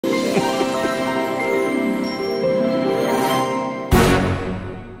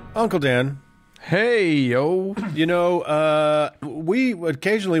Uncle Dan. Hey, yo. You know, we like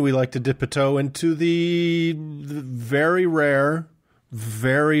to dip a toe into the very rare,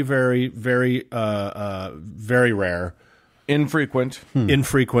 very rare,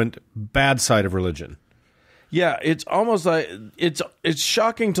 infrequent bad side of religion. Yeah, it's almost like it's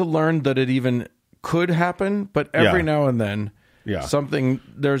shocking to learn that it even could happen, but every now and then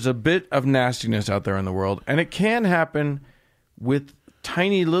there's a bit of nastiness out there in the world, and it can happen with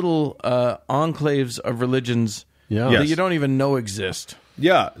tiny little enclaves of religions that you don't even know exist.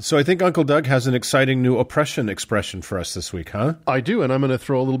 Yeah, so I think Uncle Doug has an exciting new oppression expression for us this week, huh? I do, and I'm going to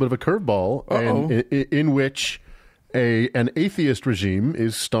throw a little bit of a curveball in which an atheist regime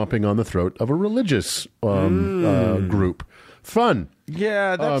is stomping on the throat of a religious group. Fun.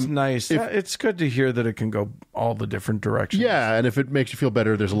 Yeah, that's nice. It's good to hear that it can go all the different directions. Yeah, and if it makes you feel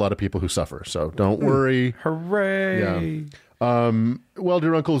better, there's a lot of people who suffer, so don't worry. Hooray. Yeah. Well,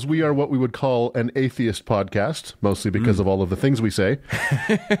 dear uncles, we are what we would call an atheist podcast, mostly because of all of the things we say.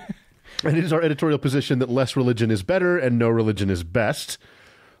 And it is our editorial position that less religion is better and no religion is best.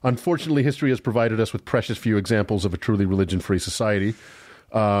 Unfortunately, history has provided us with precious few examples of a truly religion-free society.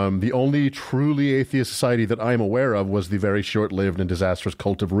 The only truly atheist society that I'm aware of was the very short-lived and disastrous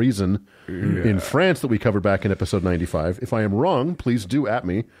Cult of Reason in France that we covered back in episode 95. If I am wrong, please do at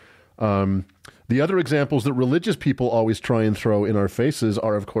me. The other examples that religious people always try and throw in our faces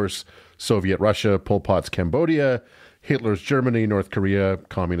are, of course, Soviet Russia, Pol Pot's Cambodia, Hitler's Germany, North Korea,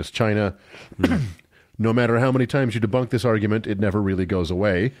 Communist China. No matter how many times you debunk this argument, it never really goes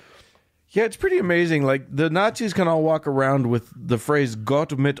away. Yeah, it's pretty amazing. Like, the Nazis can all walk around with the phrase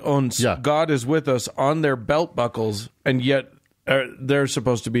Gott mit uns, God is with us, on their belt buckles, and yet they're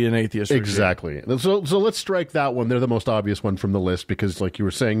supposed to be an atheist regime. Exactly. So let's strike that one. They're the most obvious one from the list because, like you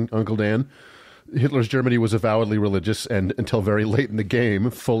were saying, Uncle Dan, Hitler's Germany was avowedly religious and, until very late in the game,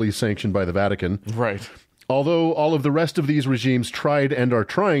 fully sanctioned by the Vatican. Right. Although all of the rest of these regimes tried and are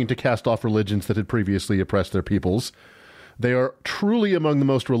trying to cast off religions that had previously oppressed their peoples, they are truly among the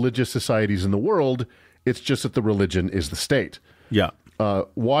most religious societies in the world. It's just that the religion is the state. Yeah.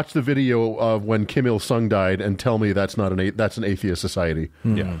 Watch the video of when Kim Il-sung died and tell me that's that's an atheist society.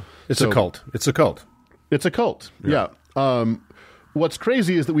 Yeah. It's a cult. It's a cult. It's a cult. Yeah. What's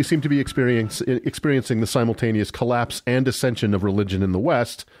crazy is that we seem to be experiencing the simultaneous collapse and ascension of religion in the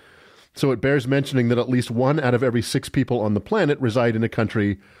West. So it bears mentioning that at least 1 out of every 6 people on the planet reside in a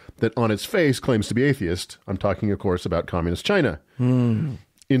country that on its face claims to be atheist. I'm talking, of course, about Communist China. In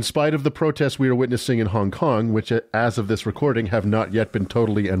spite of the protests we are witnessing in Hong Kong, which as of this recording have not yet been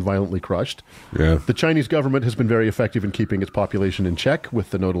totally and violently crushed, the Chinese government has been very effective in keeping its population in check, with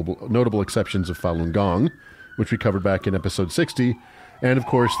the notable exceptions of Falun Gong, which we covered back in episode 60, and, of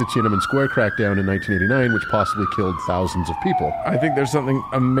course, the Tiananmen Square crackdown in 1989, which possibly killed thousands of people. I think there's something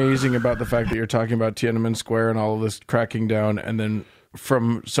amazing about the fact that you're talking about Tiananmen Square and all of this cracking down, and then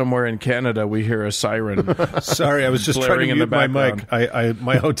from somewhere in Canada, we hear a siren. Sorry, I was just trying to mute my mic.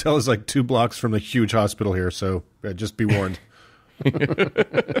 My hotel is like 2 blocks from the huge hospital here, so just be warned.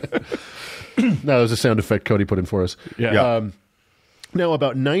 That was a sound effect Cody put in for us. Yeah. Now,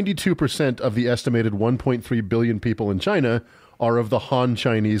 about 92% of the estimated 1.3 billion people in China are of the Han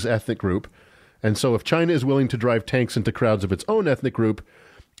Chinese ethnic group. And so if China is willing to drive tanks into crowds of its own ethnic group,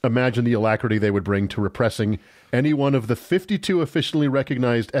 imagine the alacrity they would bring to repressing any one of the 52 officially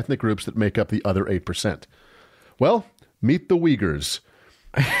recognized ethnic groups that make up the other 8%. Well, meet the Uyghurs.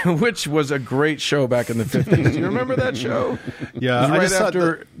 Which was a great show back in the 50s. Do you remember that show? Yeah, right I just thought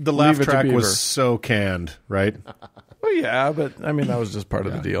after the laugh Leave It to track Beaver. was so canned, right? Well, yeah, but I mean, that was just part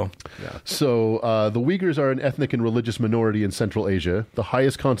of the deal. Yeah. So the Uyghurs are an ethnic and religious minority in Central Asia. The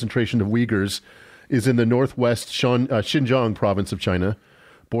highest concentration of Uyghurs is in the northwest Xinjiang province of China,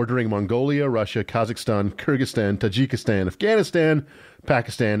 bordering Mongolia, Russia, Kazakhstan, Kyrgyzstan, Tajikistan, Afghanistan,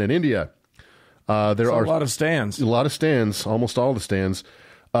 Pakistan, and India. There are a lot of stands. A lot of stands, almost all the stands.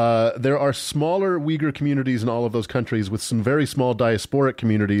 There are smaller Uyghur communities in all of those countries, with some very small diasporic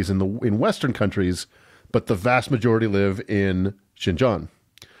communities in Western countries, but the vast majority live in Xinjiang.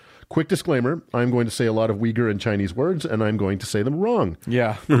 Quick disclaimer, I'm going to say a lot of Uyghur and Chinese words, and I'm going to say them wrong.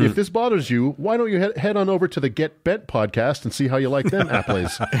 Yeah. If this bothers you, why don't you head on over to the Get Bent podcast and see how you like them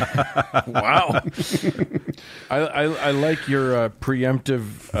apples. Wow. I like your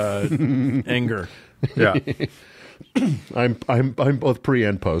preemptive anger. Yeah. I'm both pre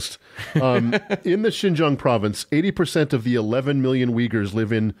and post. In the Xinjiang province, 80% of the 11 million Uyghurs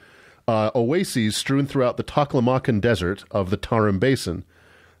live in oases strewn throughout the Taklamakan Desert of the Tarim Basin.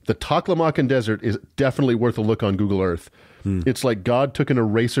 The Taklamakan Desert is definitely worth a look on Google Earth. It's like God took an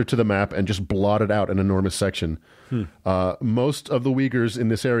eraser to the map and just blotted out an enormous section. Most of the Uyghurs in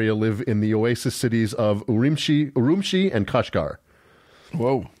this area live in the oasis cities of Urumqi and Kashgar.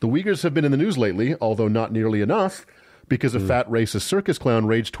 Whoa. The Uyghurs have been in the news lately, although not nearly enough, because a fat racist circus clown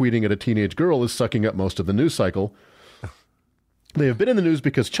rage tweeting at a teenage girl is sucking up most of the news cycle. They have been in the news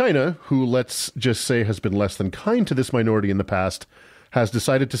because China, who let's just say has been less than kind to this minority in the past, has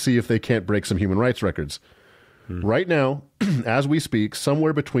decided to see if they can't break some human rights records. Right now, as we speak,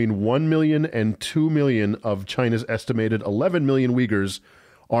 somewhere between 1 million and 2 million of China's estimated 11 million Uyghurs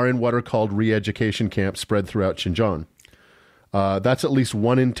are in what are called re-education camps spread throughout Xinjiang. That's at least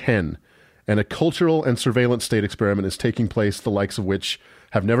 1 in 10. And a cultural and surveillance state experiment is taking place, the likes of which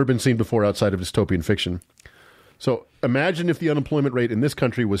have never been seen before outside of dystopian fiction. So imagine if the unemployment rate in this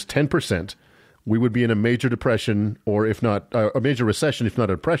country was 10%, we would be in a major depression, or if not a major recession, if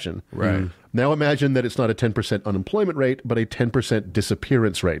not a depression. Right. Now imagine that it's not a 10% unemployment rate, but a 10%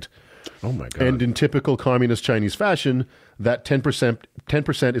 disappearance rate. Oh my God. And in typical communist Chinese fashion, that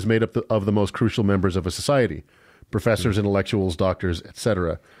 10% is made up of the most crucial members of a society. Professors, intellectuals, doctors,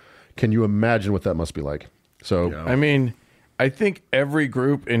 etc. Can you imagine what that must be like? So, I mean, I think every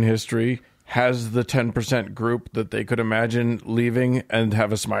group in history has the 10% group that they could imagine leaving and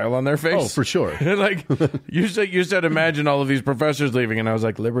have a smile on their face. Oh, for sure. Like you said, imagine all of these professors leaving, and I was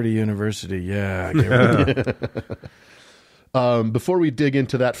like, Liberty University, yeah. I get it. Before we dig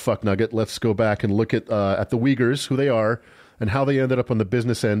into that fuck nugget, let's go back and look at the Uyghurs, who they are, and how they ended up on the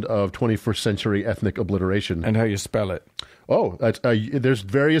business end of 21st century ethnic obliteration. And how you spell it. Oh, there's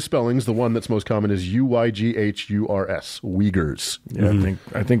various spellings. The one that's most common is Uyghurs, Uyghurs. Yeah,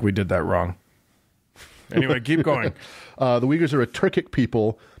 I think we did that wrong. Anyway, keep going. The Uyghurs are a Turkic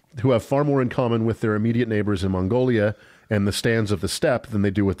people who have far more in common with their immediate neighbors in Mongolia and the stands of the steppe than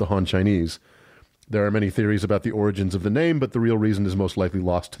they do with the Han Chinese. There are many theories about the origins of the name, but the real reason is most likely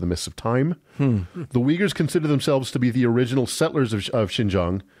lost to the mists of time. The Uyghurs consider themselves to be the original settlers of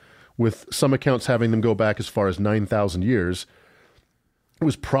Xinjiang, with some accounts having them go back as far as 9,000 years. It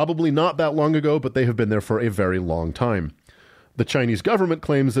was probably not that long ago, but they have been there for a very long time. The Chinese government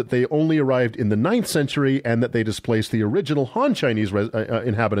claims that they only arrived in the 9th century and that they displaced the original Han Chinese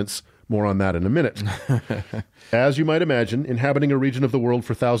inhabitants. More on that in a minute. As you might imagine, inhabiting a region of the world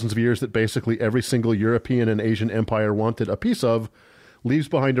for thousands of years that basically every single European and Asian empire wanted a piece of leaves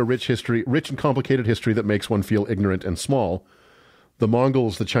behind a rich and complicated history that makes one feel ignorant and small. The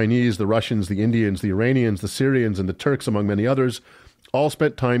Mongols, the Chinese, the Russians, the Indians, the Iranians, the Syrians, and the Turks, among many others, all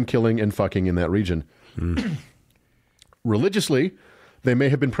spent time killing and fucking in that region. Religiously, they may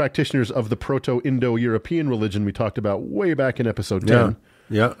have been practitioners of the Proto-Indo-European religion we talked about way back in episode 10.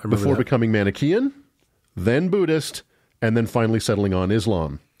 Yeah, I remember before that. becoming Manichaean, then Buddhist, and then finally settling on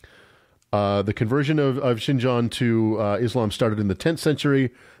Islam. The conversion of Xinjiang to Islam started in the 10th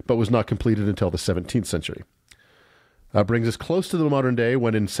century, but was not completed until the 17th century. Brings us close to the modern day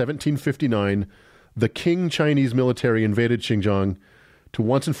when in 1759, the Qing Chinese military invaded Xinjiang to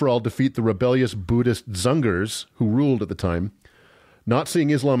once and for all defeat the rebellious Buddhist Dzungars who ruled at the time. Not seeing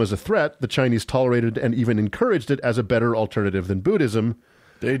Islam as a threat, the Chinese tolerated and even encouraged it as a better alternative than Buddhism.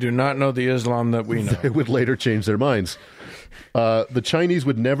 They do not know the Islam that we know. They would later change their minds. The Chinese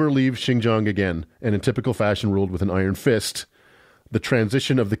would never leave Xinjiang again, and in typical fashion ruled with an iron fist. The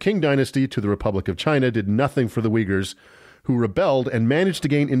transition of the Qing dynasty to the Republic of China did nothing for the Uyghurs, who rebelled and managed to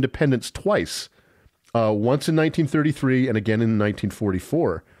gain independence twice. Once in 1933 and again in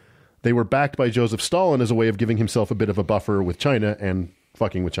 1944. They were backed by Joseph Stalin as a way of giving himself a bit of a buffer with China and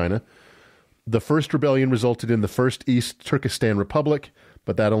fucking with China. The first rebellion resulted in the First East Turkestan Republic,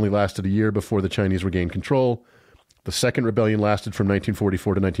 but that only lasted a year before the Chinese regained control. The second rebellion lasted from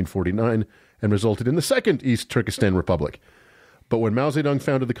 1944 to 1949 and resulted in the Second East Turkestan Republic. But when Mao Zedong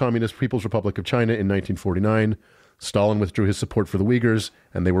founded the Communist People's Republic of China in 1949, Stalin withdrew his support for the Uyghurs,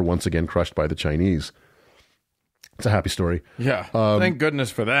 and they were once again crushed by the Chinese. It's a happy story. Yeah, thank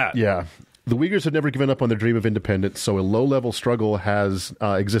goodness for that. Yeah. The Uyghurs have never given up on their dream of independence, so a low-level struggle has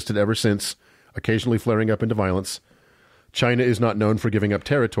existed ever since, occasionally flaring up into violence. China is not known for giving up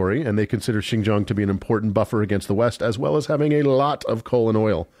territory, and they consider Xinjiang to be an important buffer against the West, as well as having a lot of coal and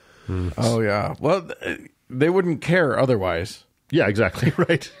oil. Oh, yeah. Well, they wouldn't care otherwise. Yeah, exactly.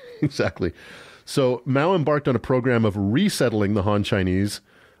 Right. Exactly. So Mao embarked on a program of resettling the Han Chinese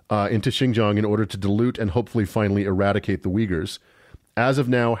into Xinjiang in order to dilute and hopefully finally eradicate the Uyghurs. As of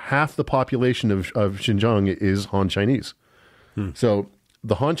now, half the population of Xinjiang is Han Chinese. So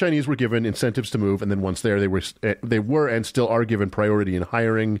the Han Chinese were given incentives to move, and then once there, they were and still are given priority in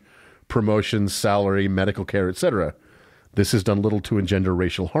hiring, promotions, salary, medical care, etc. This has done little to engender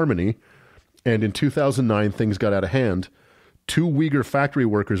racial harmony. And in 2009, things got out of hand. 2 Uyghur factory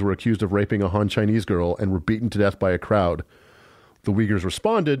workers were accused of raping a Han Chinese girl and were beaten to death by a crowd. The Uyghurs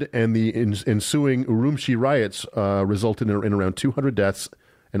responded, and the ensuing Urumqi riots resulted in around 200 deaths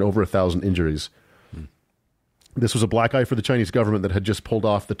and over 1,000 injuries. This was a black eye for the Chinese government that had just pulled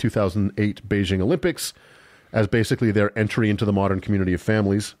off the 2008 Beijing Olympics as basically their entry into the modern community of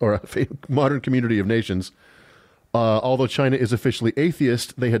families, or modern community of nations. Although China is officially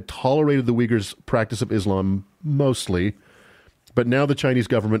atheist, they had tolerated the Uyghurs' practice of Islam mostly. But now the Chinese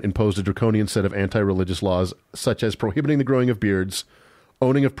government imposed a draconian set of anti-religious laws, such as prohibiting the growing of beards,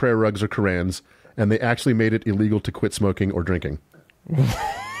 owning of prayer rugs or Korans, and they actually made it illegal to quit smoking or drinking.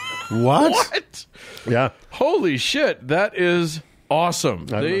 What? Yeah. Holy shit, that is awesome.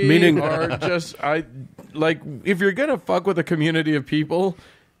 They are just, if you're going to fuck with a community of people,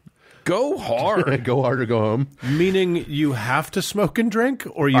 go hard. Go hard or go home. Meaning you have to smoke and drink,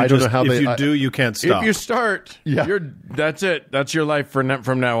 or you I don't know how if you do, you can't stop. If you start, that's it. That's your life from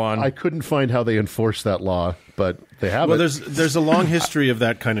now on. I couldn't find how they enforce that law, but they have it. Well, there's a long history of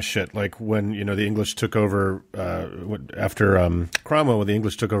that kind of shit. Like when the English took over after Cromwell, when the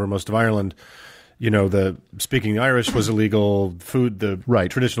English took over most of Ireland. The speaking Irish was illegal. Food,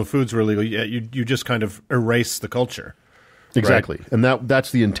 traditional foods were illegal. You just kind of erase the culture. Exactly, right? And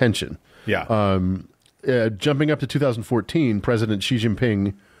that's the intention. Yeah. Jumping up to 2014, President Xi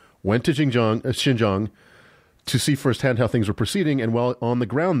Jinping went to Xinjiang to see firsthand how things were proceeding, and while on the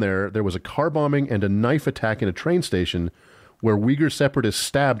ground there was a car bombing and a knife attack in a train station where Uyghur separatists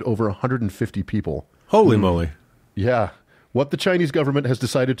stabbed over 150 people. Holy moly. Yeah. What the Chinese government has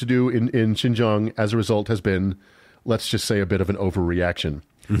decided to do in Xinjiang as a result has been, let's just say, a bit of an overreaction.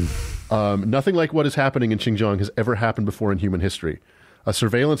 Nothing like what is happening in Xinjiang has ever happened before in human history. A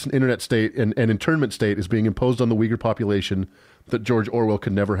surveillance and internet state and internment state is being imposed on the Uyghur population that George Orwell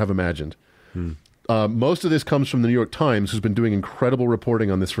could never have imagined. Most of this comes from the New York Times, who's been doing incredible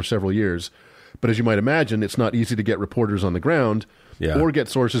reporting on this for several years. But as you might imagine, it's not easy to get reporters on the ground or get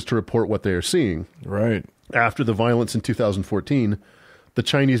sources to report what they are seeing. Right. After the violence in 2014, the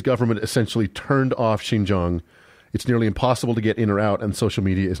Chinese government essentially turned off Xinjiang. It's nearly impossible to get in or out, and social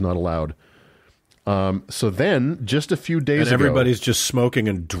media is not allowed. So then, just a few days ago... And everybody's just smoking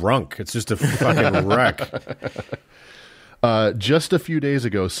and drunk. It's just a fucking wreck. Just a few days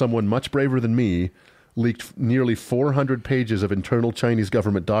ago, someone much braver than me leaked nearly 400 pages of internal Chinese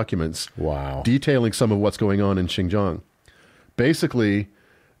government documents detailing some of what's going on in Xinjiang. Basically,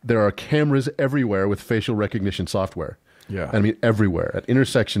 there are cameras everywhere with facial recognition software. Yeah. I mean, everywhere. At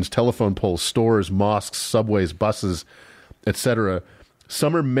intersections, telephone poles, stores, mosques, subways, buses, etc.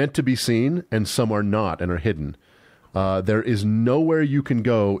 Some are meant to be seen, and some are not and are hidden. There is nowhere you can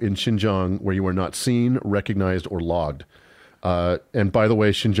go in Xinjiang where you are not seen, recognized, or logged. And by the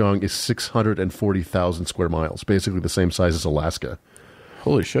way, Xinjiang is 640,000 square miles, basically the same size as Alaska.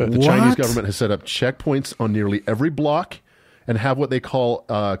 Holy shit. The Chinese government has set up checkpoints on nearly every block and have what they call,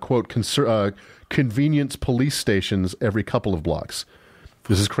 quote, convenience police stations every couple of blocks.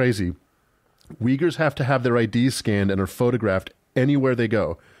 This is crazy. Uyghurs have to have their IDs scanned and are photographed anywhere they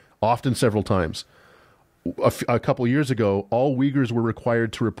go, often several times. A couple years ago, all Uyghurs were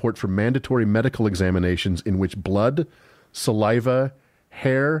required to report for mandatory medical examinations in which blood, saliva,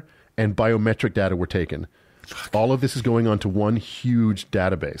 hair, and biometric data were taken. All of this is going on to one huge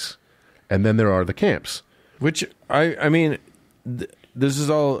database. And then there are the camps. Which, I mean, this is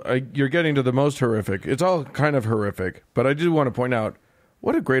all, you're getting to the most horrific. It's all kind of horrific. But I do want to point out,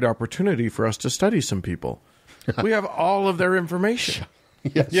 what a great opportunity for us to study some people. We have all of their information.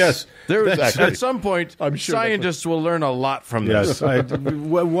 Yes. At some point, I'm sure scientists will learn a lot from this. Yes.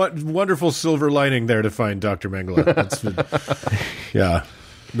 What wonderful silver lining there to find, Dr. Mengele. Yeah.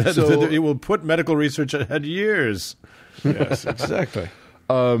 It will put medical research ahead years. Yes, exactly.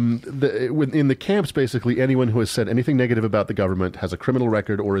 In the camps, basically, anyone who has said anything negative about the government, has a criminal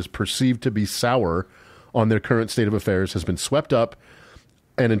record, or is perceived to be sour on their current state of affairs has been swept up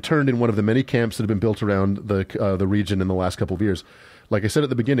and interned in one of the many camps that have been built around the region in the last couple of years. Like I said at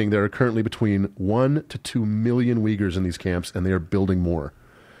the beginning, there are currently between 1 to 2 million Uyghurs in these camps, and they are building more.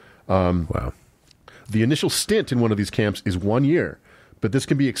 Wow. The initial stint in one of these camps is 1 year, but this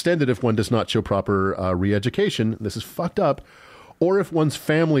can be extended if one does not show proper re-education. This is fucked up. Or if one's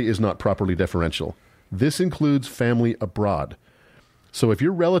family is not properly deferential. This includes family abroad. So if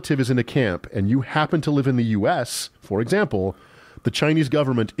your relative is in a camp and you happen to live in the U.S., for example, the Chinese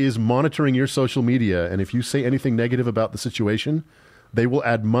government is monitoring your social media, and if you say anything negative about the situation, they will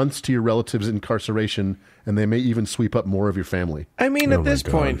add months to your relative's incarceration, and they may even sweep up more of your family. I mean, at this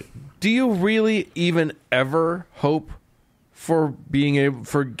point, do you really even ever hope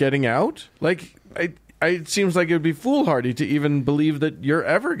for getting out? Like, it seems like it would be foolhardy to even believe that you're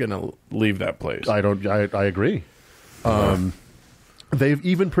ever going to leave that place. I agree. They've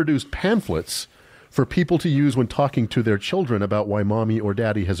even produced pamphlets for people to use when talking to their children about why mommy or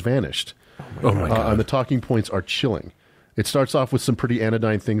daddy has vanished. Oh my God. And the talking points are chilling. It starts off with some pretty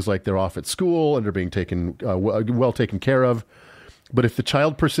anodyne things like they're off at school and they're being well taken care of. But if the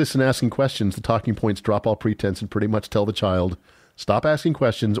child persists in asking questions, the talking points drop all pretense and pretty much tell the child, stop asking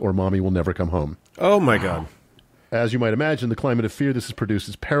questions or mommy will never come home. Oh my God. As you might imagine, the climate of fear this has produced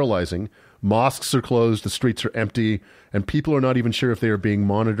is paralyzing. Mosques are closed, the streets are empty, and people are not even sure if they are being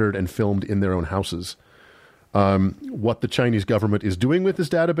monitored and filmed in their own houses. What the Chinese government is doing with this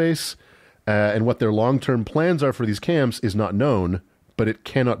database and what their long-term plans are for these camps is not known, but it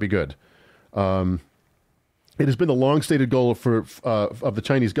cannot be good. It has been the long-stated goal of the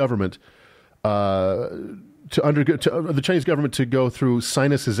Chinese government to go through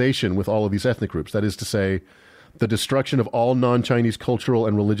sinicization with all of these ethnic groups. That is to say, the destruction of all non-Chinese cultural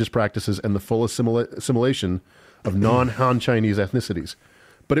and religious practices and the full assimilation of non-Han Chinese ethnicities.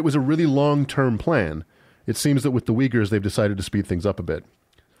 But it was a really long-term plan. It seems that with the Uyghurs, they've decided to speed things up a bit.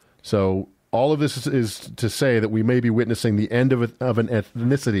 So all of this is to say that we may be witnessing the end of an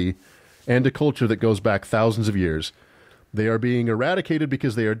ethnicity and a culture that goes back thousands of years. They are being eradicated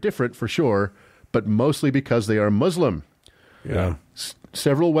because they are different, for sure, but mostly because they are Muslim. Yeah.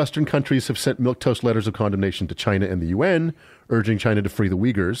 Several Western countries have sent milquetoast letters of condemnation to China and the UN, urging China to free the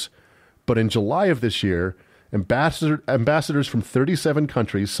Uyghurs. But in July of this year, ambassadors from 37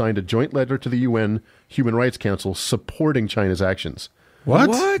 countries signed a joint letter to the UN Human Rights Council supporting China's actions.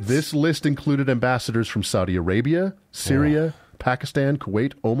 What? This list included ambassadors from Saudi Arabia, Syria, Pakistan,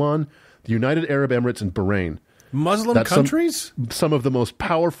 Kuwait, Oman, the United Arab Emirates, and Bahrain. Muslim countries? Some of the most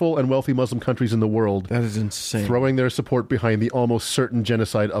powerful and wealthy Muslim countries in the world. That is insane. Throwing their support behind the almost certain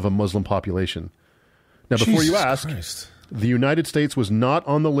genocide of a Muslim population. Now, before you ask, the United States was not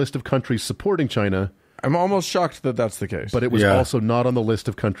on the list of countries supporting China. I'm almost shocked that that's the case. But it was also not on the list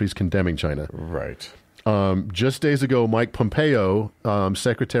of countries condemning China. Right. Just days ago, Mike Pompeo,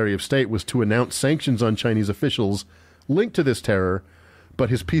 Secretary of State, was to announce sanctions on Chinese officials linked to this terror, but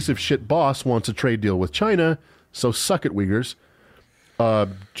his piece of shit boss wants a trade deal with China, so suck it, Uyghurs.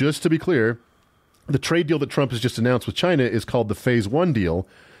 Just to be clear, the trade deal that Trump has just announced with China is called the Phase 1 deal.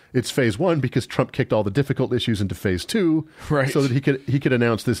 It's Phase 1 because Trump kicked all the difficult issues into Phase 2, so that he could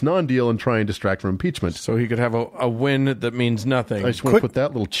announce this non-deal and try and distract from impeachment. So he could have a win that means nothing. I just want to put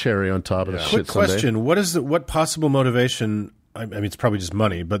that little cherry on top of the shit. Quick question: what possible motivation? I mean, it's probably just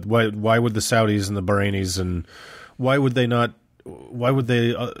money, but why would the Saudis and the Bahrainis and why would they not? Why would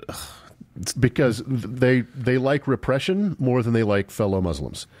they? Because they like repression more than they like fellow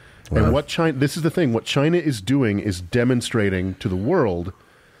Muslims. Wow. And this is the thing. What China is doing is demonstrating to the world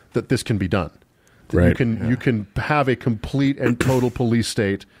that this can be done. That you can have a complete and total police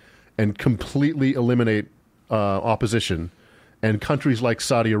state and completely eliminate opposition. And countries like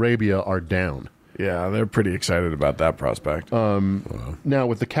Saudi Arabia are down. Yeah, they're pretty excited about that prospect. Now,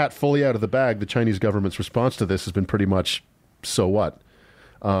 with the cat fully out of the bag, the Chinese government's response to this has been pretty much, so what?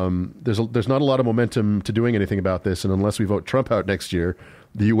 There's not a lot of momentum to doing anything about this, and unless we vote Trump out next year,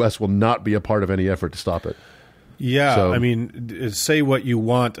 the U.S. will not be a part of any effort to stop it. Yeah, so, I mean, say what you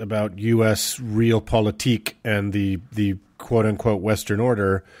want about U.S. realpolitik and the quote-unquote Western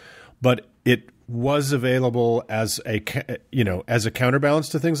order, but it was available as a counterbalance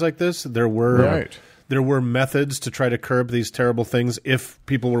to things like this. There were methods to try to curb these terrible things if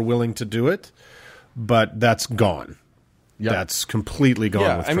people were willing to do it, but that's gone. Yep. That's completely gone.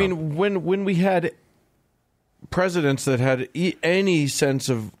 Yeah, with I Trump. mean, when we had presidents that had any sense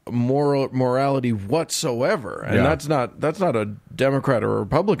of morality whatsoever, and that's not a Democrat or a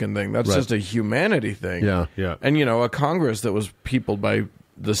Republican thing. That's just a humanity thing. Yeah. And a Congress that was peopled by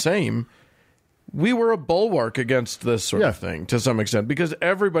the same. We were a bulwark against this sort of thing to some extent because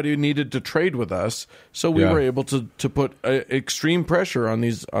everybody needed to trade with us, so we were able to put extreme pressure on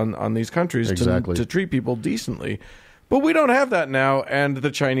these countries to treat people decently. But we don't have that now, and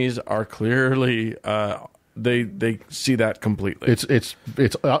the Chinese are clearly they see that completely.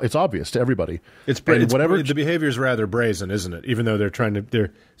 It's obvious to everybody. The behavior is rather brazen, isn't it? Even though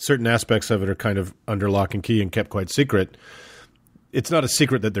certain aspects of it are kind of under lock and key and kept quite secret. It's not a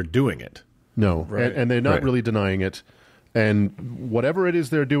secret that they're doing it. No, and they're not really denying it. And whatever it is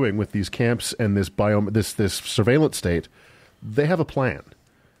they're doing with these camps and this surveillance state, they have a plan.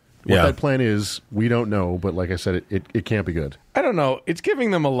 What that plan is, we don't know, but like I said, it can't be good. I don't know. It's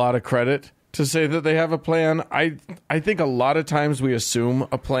giving them a lot of credit to say that they have a plan. I think a lot of times we assume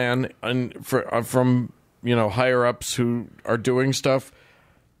a plan from higher ups who are doing stuff,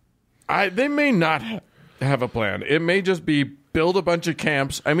 they may not have a plan. It may just be build a bunch of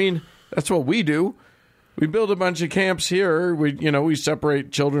camps. I mean, that's what we do. We build a bunch of camps here. We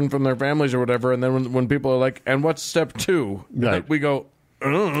separate children from their families or whatever, and then when people are like, "And what's step 2?" Right. We go,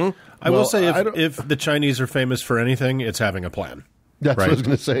 I will say, if the Chinese are famous for anything, it's having a plan. That's what I was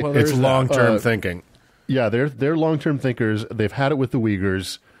going to say. Well, it's long-term thinking. Yeah, they're long-term thinkers. They've had it with the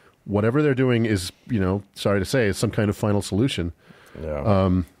Uyghurs. Whatever they're doing is, sorry to say, is some kind of final solution.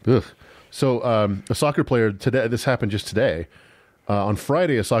 Yeah. So a soccer player today. This happened just today. On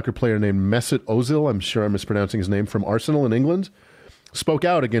Friday, a soccer player named Mesut Ozil, I'm sure I'm mispronouncing his name, from Arsenal in England, spoke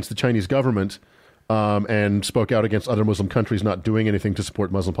out against the Chinese government and spoke out against other Muslim countries not doing anything to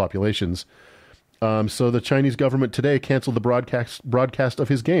support Muslim populations. So the Chinese government today canceled the broadcast of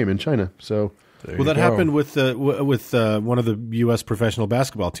his game in China. So, that happened with one of the U.S. professional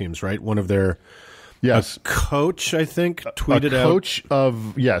basketball teams, right? One of their coach, I think, tweeted out.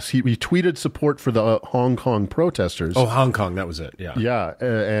 He tweeted support for the Hong Kong protesters. Oh, Hong Kong, that was it. Yeah, yeah,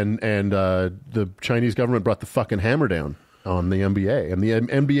 and the Chinese government brought the fucking hammer down on the NBA, and the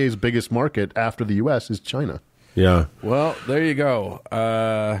NBA's biggest market after the U.S. is China. Yeah. Well, there you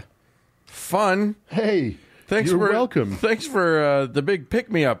go. Fun. Hey, you're welcome. Thanks for the big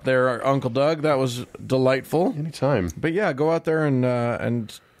pick-me-up there, Uncle Doug. That was delightful. Anytime. But yeah, go out there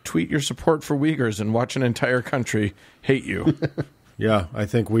and tweet your support for Uyghurs and watch an entire country hate you. Yeah, I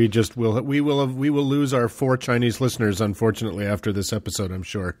think we will lose our 4 Chinese listeners, unfortunately, after this episode, I'm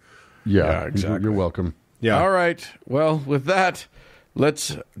sure. Yeah, exactly. You're welcome. Yeah. All right. Well, with that,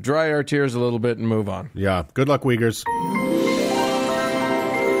 let's dry our tears a little bit and move on. Yeah. Good luck, Uyghurs.